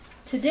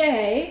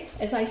Today,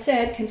 as I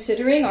said,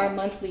 considering our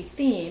monthly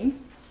theme,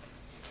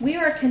 we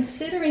are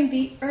considering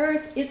the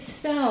earth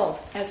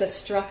itself as a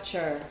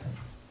structure,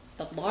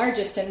 the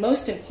largest and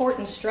most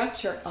important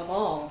structure of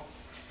all,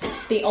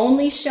 the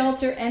only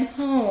shelter and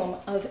home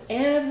of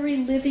every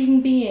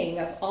living being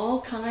of all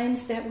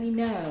kinds that we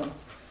know,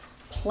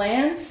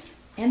 plants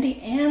and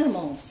the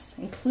animals,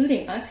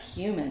 including us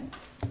humans.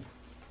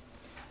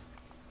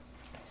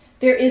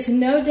 There is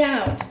no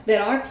doubt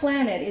that our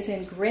planet is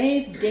in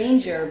grave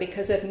danger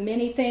because of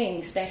many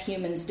things that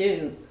humans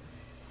do,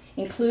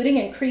 including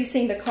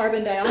increasing the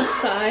carbon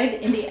dioxide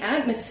in the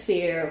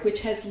atmosphere,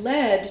 which has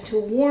led to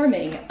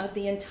warming of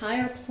the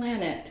entire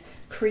planet,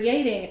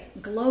 creating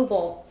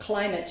global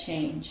climate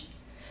change.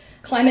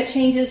 Climate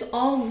change is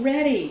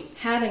already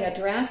having a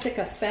drastic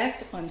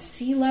effect on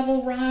sea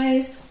level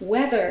rise,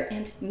 weather,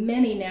 and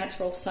many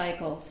natural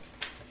cycles.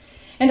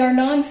 And our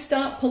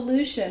nonstop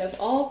pollution of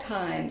all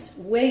kinds,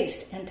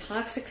 waste and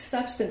toxic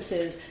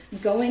substances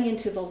going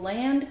into the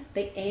land,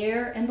 the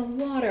air, and the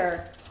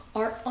water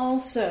are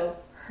also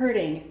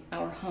hurting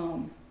our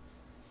home.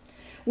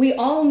 We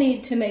all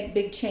need to make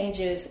big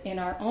changes in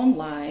our own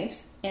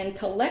lives, and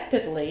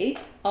collectively,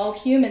 all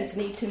humans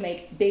need to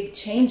make big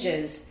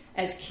changes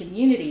as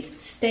communities,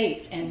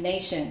 states, and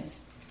nations.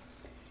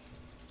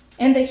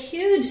 And the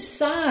huge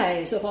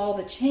size of all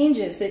the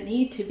changes that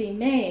need to be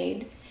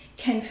made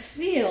can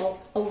feel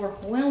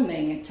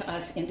overwhelming to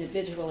us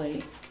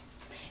individually.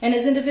 And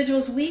as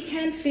individuals, we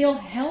can feel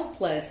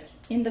helpless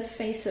in the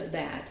face of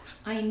that.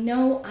 I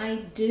know I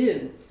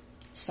do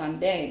some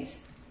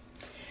days.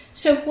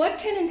 So what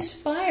can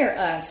inspire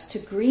us to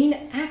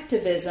green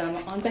activism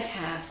on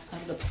behalf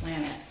of the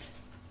planet?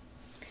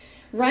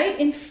 Right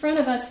in front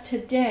of us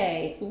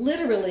today,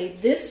 literally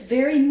this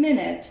very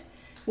minute,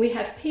 we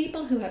have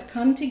people who have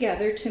come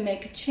together to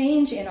make a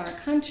change in our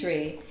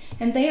country,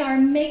 and they are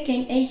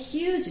making a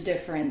huge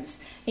difference,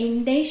 a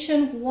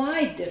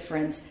nationwide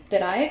difference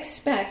that I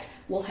expect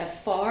will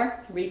have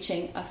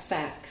far-reaching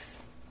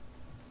effects.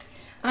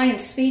 I am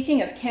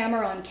speaking of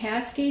Cameron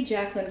Kasky,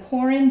 Jacqueline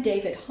Corin,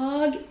 David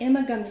Hogg,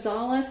 Emma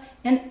Gonzalez,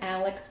 and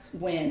Alec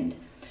Wind.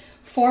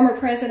 Former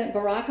President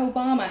Barack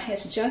Obama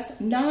has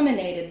just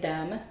nominated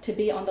them to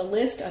be on the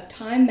list of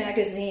Time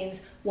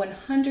Magazine's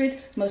 100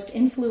 Most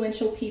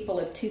Influential People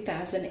of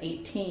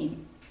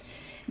 2018.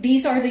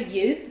 These are the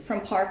youth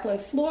from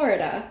Parkland,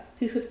 Florida,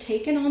 who have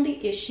taken on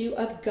the issue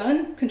of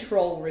gun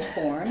control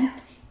reform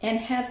and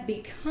have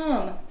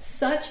become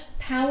such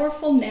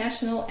powerful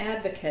national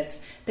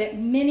advocates that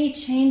many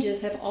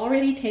changes have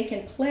already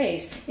taken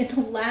place in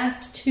the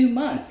last 2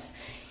 months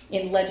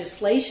in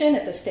legislation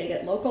at the state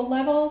and local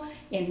level,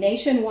 in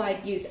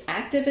nationwide youth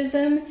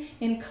activism,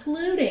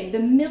 including the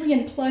 1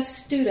 million+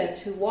 students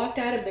who walked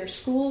out of their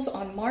schools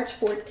on March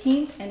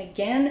 14th and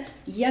again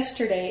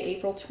yesterday,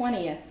 April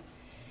 20th,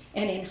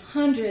 and in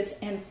hundreds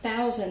and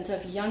thousands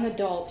of young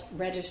adults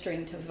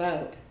registering to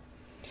vote.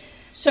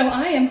 So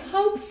I am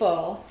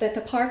hopeful that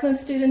the Parkland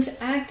students'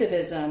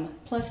 activism,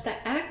 plus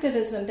the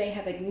activism they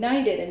have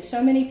ignited in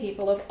so many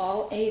people of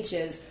all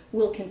ages,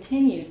 will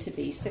continue to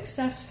be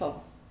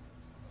successful.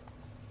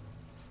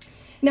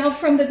 Now,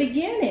 from the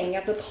beginning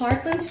of the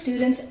Parkland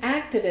students'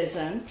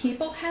 activism,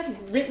 people have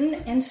written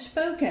and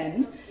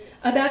spoken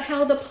about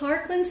how the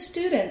Parkland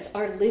students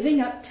are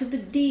living up to the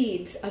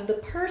deeds of the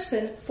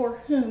person for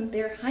whom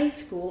their high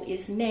school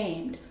is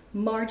named,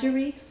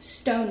 Marjorie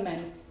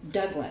Stoneman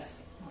Douglas.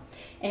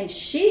 And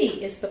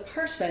she is the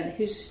person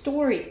whose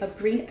story of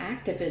green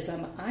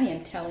activism I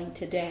am telling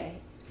today.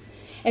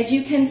 As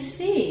you can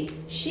see,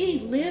 she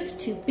lived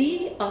to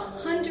be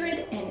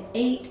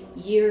 108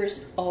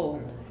 years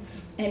old.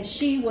 And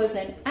she was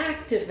an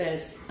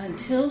activist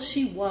until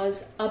she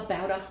was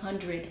about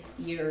 100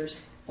 years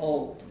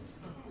old.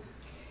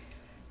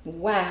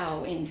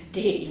 Wow,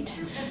 indeed.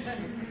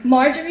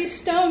 Marjorie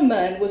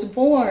Stoneman was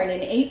born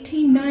in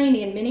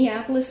 1890 in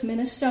Minneapolis,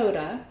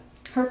 Minnesota.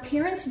 Her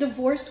parents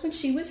divorced when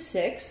she was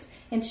 6,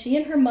 and she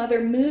and her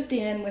mother moved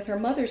in with her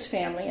mother's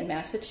family in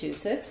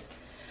Massachusetts.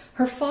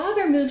 Her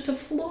father moved to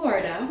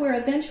Florida, where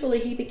eventually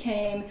he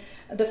became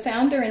the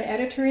founder and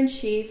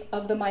editor-in-chief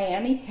of the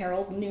Miami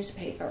Herald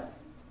newspaper.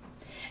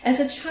 As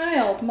a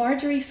child,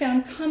 Marjorie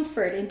found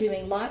comfort in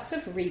doing lots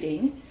of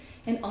reading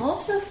and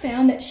also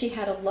found that she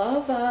had a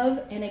love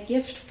of and a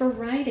gift for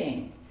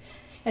writing.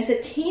 As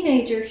a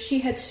teenager, she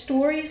had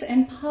stories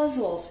and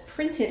puzzles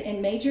printed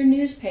in major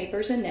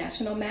newspapers and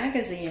national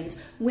magazines,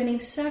 winning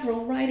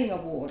several writing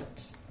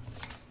awards.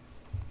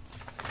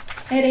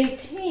 At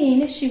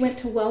 18, she went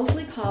to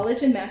Wellesley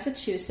College in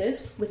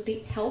Massachusetts with the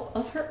help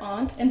of her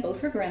aunt and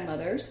both her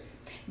grandmothers.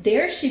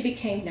 There she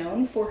became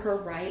known for her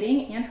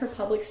writing and her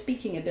public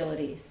speaking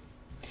abilities.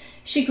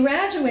 She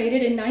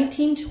graduated in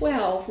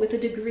 1912 with a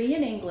degree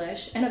in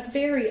English and a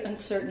very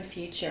uncertain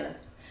future.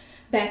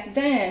 Back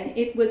then,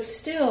 it was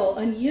still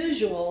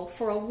unusual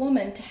for a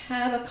woman to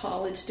have a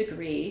college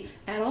degree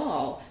at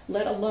all,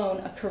 let alone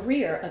a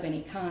career of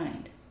any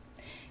kind.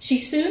 She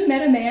soon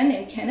met a man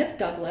named Kenneth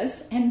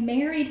Douglas and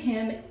married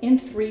him in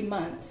 3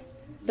 months.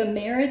 The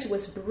marriage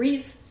was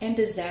brief and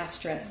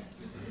disastrous.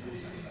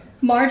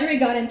 Marjorie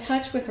got in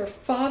touch with her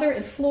father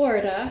in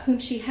Florida, whom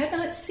she had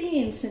not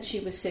seen since she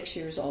was 6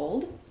 years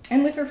old.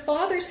 And with her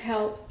father's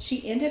help,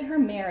 she ended her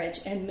marriage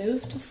and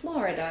moved to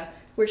Florida,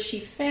 where she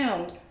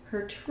found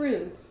her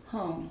true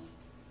home.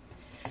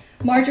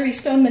 Marjorie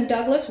Stoneman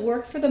Douglas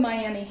worked for the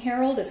Miami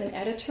Herald as an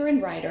editor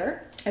and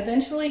writer,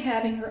 eventually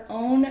having her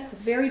own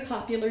very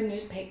popular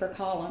newspaper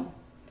column.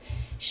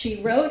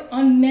 She wrote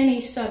on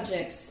many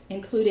subjects,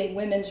 including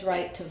women's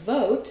right to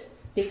vote,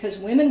 because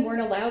women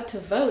weren't allowed to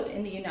vote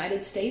in the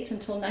United States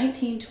until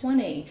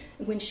 1920,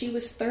 when she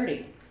was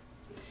 30.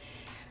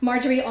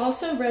 Marjorie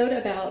also wrote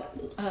about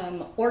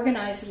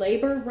organized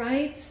labor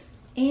rights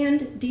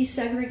and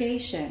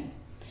desegregation.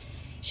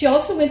 She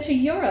also went to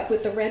Europe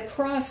with the Red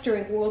Cross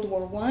during World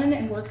War I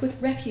and worked with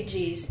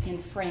refugees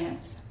in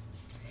France.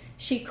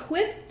 She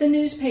quit the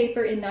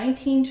newspaper in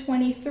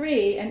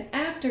 1923, and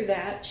after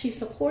that, she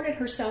supported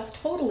herself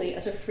totally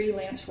as a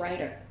freelance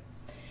writer.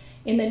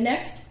 In the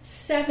next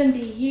 70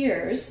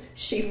 years,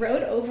 she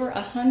wrote over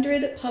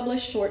 100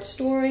 published short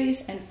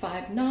stories and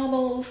 5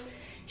 novels.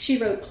 She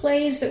wrote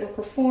plays that were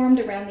performed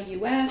around the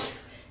U.S.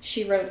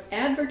 She wrote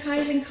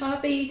advertising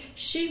copy.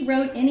 She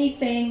wrote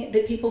anything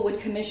that people would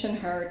commission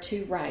her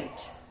to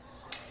write.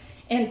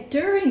 And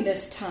during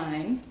this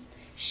time,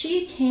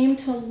 she came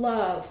to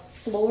love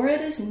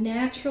Florida's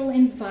natural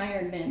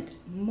environment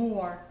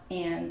more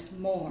and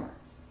more.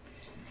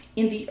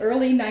 In the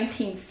early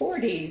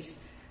 1940s,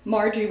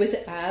 Marjorie was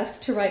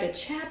asked to write a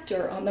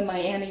chapter on the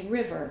Miami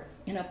River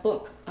in a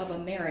book of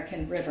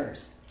American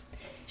rivers.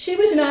 She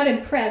was not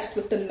impressed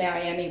with the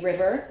Miami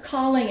River,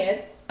 calling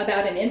it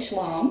about an inch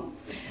long,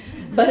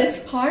 but as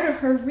part of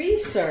her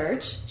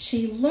research,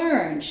 she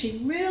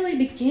really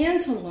began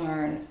to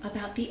learn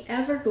about the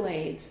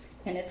Everglades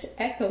and its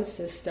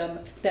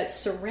ecosystem that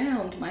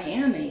surround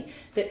Miami,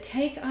 that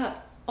take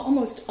up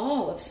almost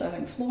all of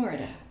southern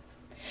Florida.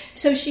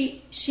 So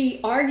she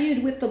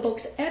argued with the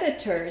book's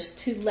editors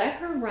to let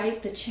her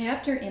write the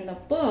chapter in the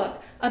book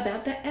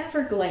about the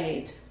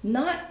Everglades,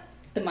 not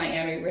the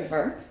Miami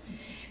River,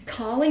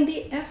 calling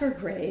the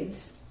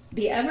Everglades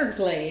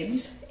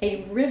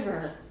a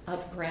river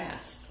of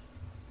grass.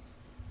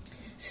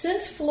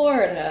 Since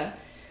Florida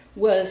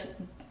was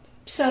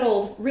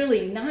settled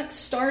really not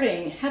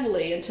starting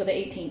heavily until the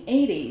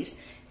 1880s,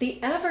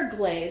 the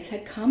Everglades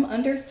had come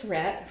under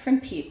threat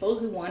from people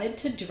who wanted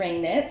to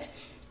drain it,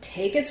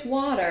 take its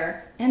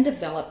water, and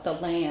develop the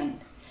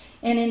land.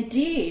 And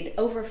indeed,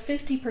 over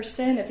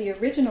 50% of the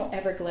original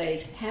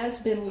Everglades has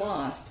been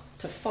lost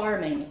to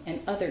farming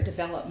and other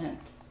development.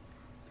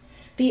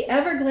 The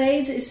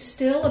Everglades is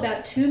still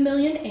about 2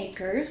 million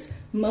acres,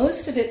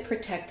 most of it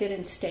protected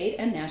in state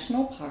and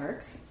national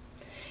parks.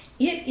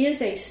 It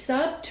is a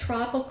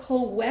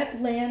subtropical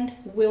wetland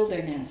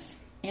wilderness,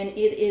 and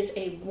it is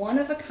a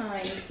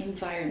one-of-a-kind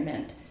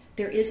environment.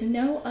 There is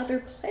no other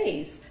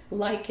place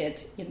like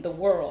it in the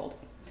world.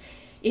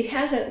 It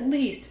has at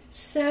least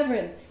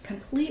 7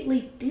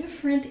 completely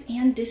different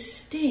and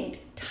distinct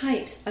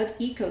types of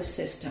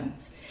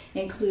ecosystems,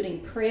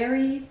 including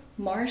prairies,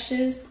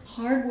 marshes,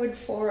 hardwood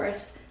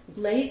forests,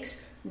 lakes,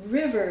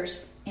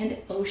 rivers, and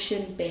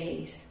ocean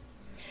bays.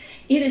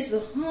 It is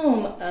the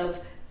home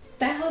of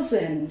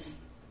thousands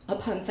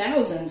upon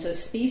thousands of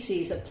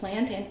species of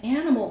plant and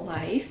animal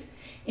life,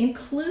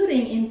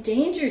 including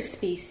endangered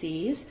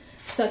species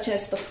such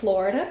as the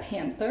Florida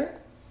panther,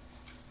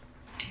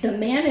 the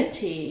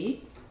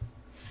manatee,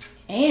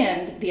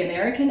 and the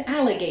American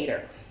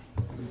alligator.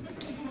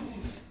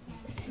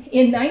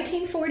 In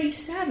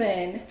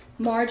 1947,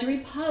 Marjorie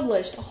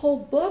published a whole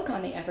book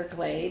on the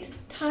Everglades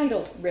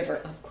titled River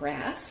of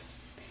Grass.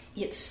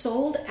 It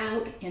sold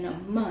out in a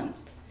month,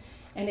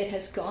 and it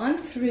has gone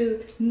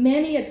through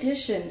many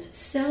editions,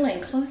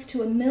 selling close to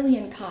 1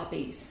 million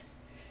copies.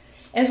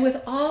 As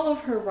with all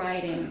of her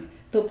writing,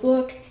 the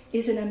book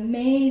is an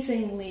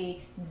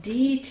amazingly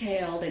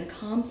detailed and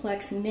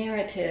complex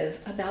narrative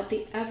about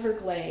the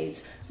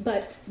Everglades,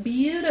 but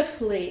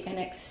beautifully and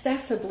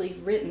accessibly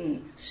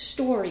written,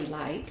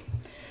 story-like.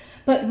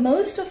 But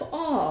most of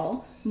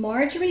all,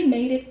 Marjorie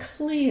made it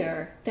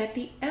clear that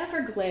the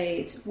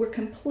Everglades were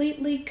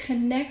completely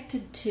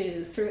connected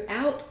to,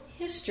 throughout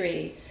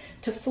history,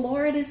 to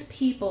Florida's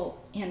people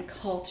and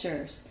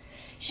cultures.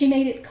 She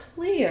made it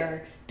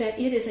clear that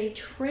it is a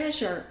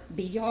treasure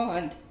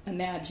beyond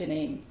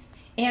imagining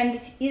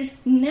and is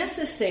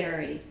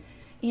necessary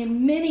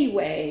in many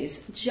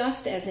ways,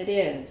 just as it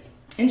is.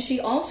 And she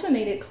also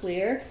made it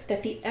clear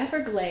that the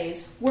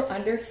Everglades were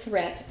under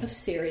threat of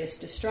serious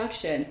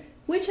destruction,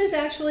 which has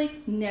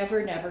actually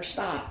never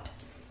stopped.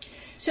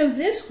 So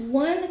this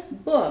one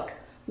book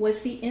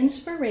was the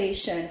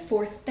inspiration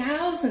for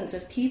thousands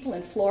of people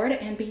in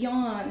Florida and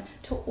beyond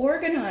to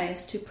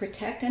organize to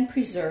protect and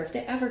preserve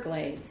the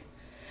Everglades.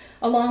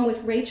 Along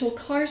with Rachel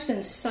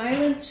Carson's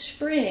Silent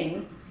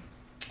Spring,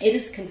 it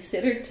is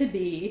considered to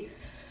be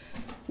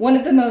one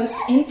of the most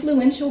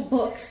influential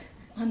books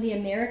on the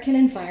American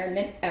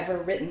environment ever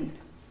written.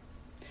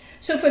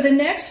 So for the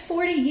next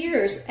 40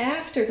 years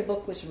after the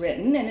book was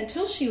written, and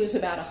until she was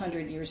about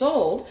 100 years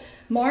old,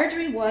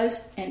 Marjorie was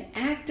an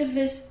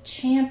activist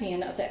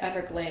champion of the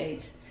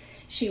Everglades.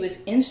 She was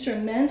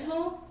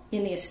instrumental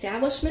in the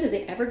establishment of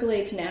the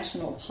Everglades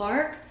National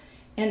Park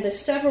and the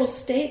several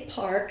state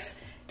parks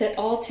that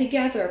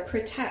altogether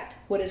protect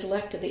what is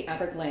left of the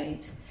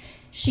Everglades.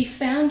 She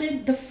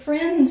founded the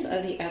Friends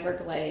of the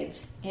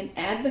Everglades, an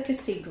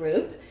advocacy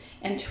group,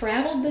 and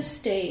traveled the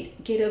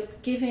state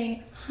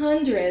giving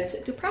hundreds,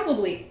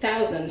 probably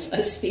thousands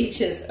of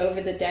speeches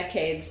over the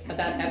decades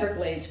about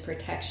Everglades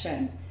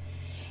protection.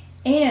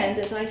 And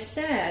as I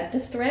said, the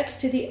threats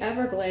to the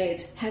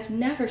Everglades have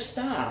never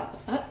stopped,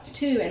 up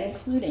to and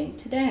including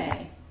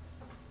today.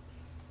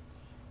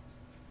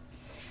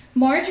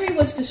 Marjorie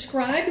was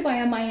described by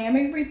a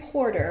Miami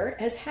reporter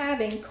as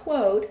having,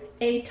 quote,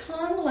 a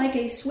tongue like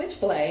a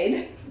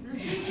switchblade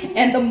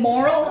and the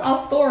moral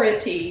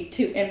authority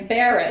to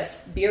embarrass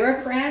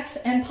bureaucrats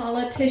and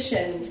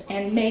politicians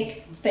and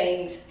make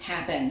things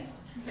happen.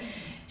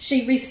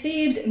 She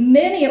received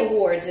many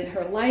awards in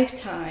her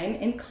lifetime,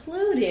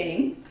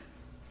 including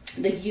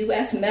the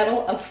U.S.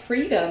 Medal of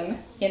Freedom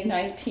in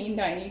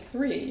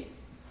 1993.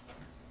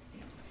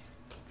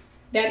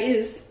 That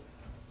is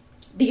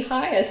the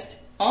highest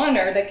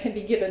honor that can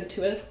be given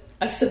to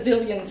a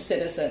civilian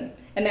citizen,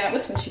 and that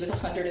was when she was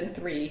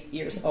 103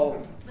 years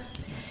old.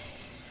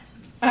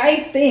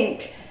 I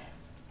think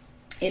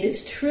it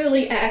is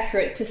truly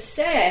accurate to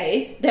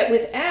say that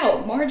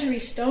without Marjorie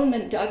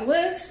Stoneman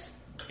Douglas,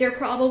 there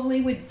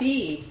probably would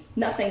be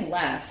nothing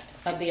left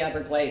of the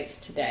Everglades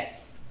today.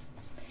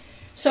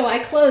 So I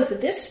close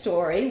this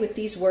story with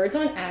these words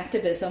on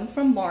activism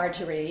from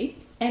Marjorie,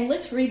 and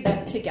let's read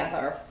them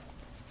together.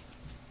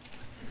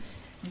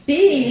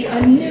 Be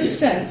a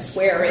nuisance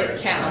where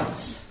it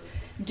counts.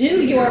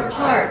 Do your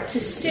part to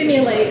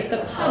stimulate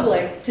the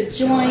public to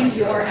join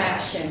your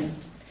action.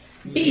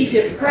 Be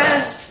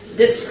depressed,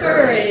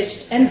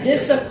 discouraged, and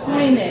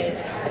disappointed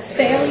at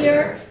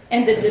failure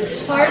and the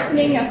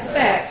disheartening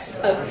effects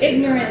of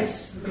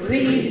ignorance,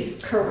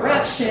 greed,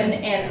 corruption,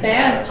 and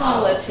bad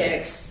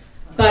politics,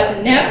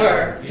 but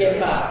never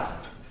give up.